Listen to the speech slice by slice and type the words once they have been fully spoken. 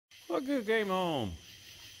Look who came home.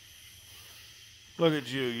 Look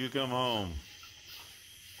at you. You come home.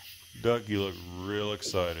 Duck, you look real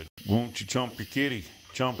excited. Won't you chomp your kitty?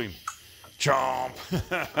 Chomp him. Chomp.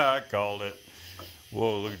 I called it.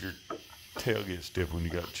 Whoa, look at your tail get stiff when you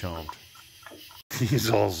got chomped. He's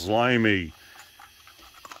all slimy.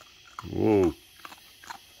 Whoa.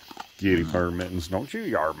 Kitty fur mittens. Don't you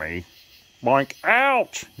yar me. Boink.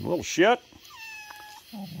 Ouch. You little shit.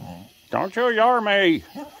 Don't you yar me.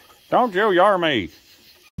 Don't you yar me.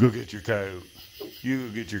 Go get your coat. You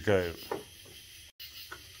go get your coat.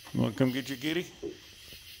 You want to come get your kitty?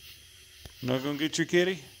 Not gonna get your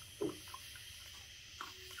kitty?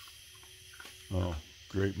 Oh,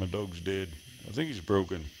 great, my dog's dead. I think he's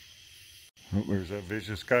broken. Oh, there's that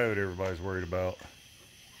vicious coyote everybody's worried about.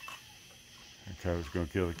 That coyote's gonna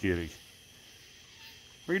kill the kitty.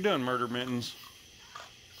 What are you doing, Murder Mittens?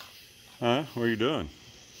 Huh? What are you doing?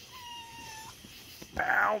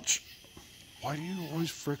 Ouch! Why do you always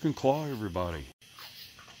frickin' claw everybody?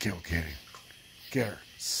 Kill kitty. Get her.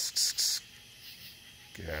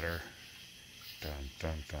 Get her. Dun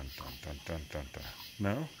dun dun dun dun dun dun dun.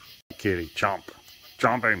 No? Kitty, chomp.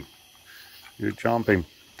 Chomp him. You chomp him.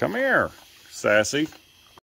 Come here, sassy.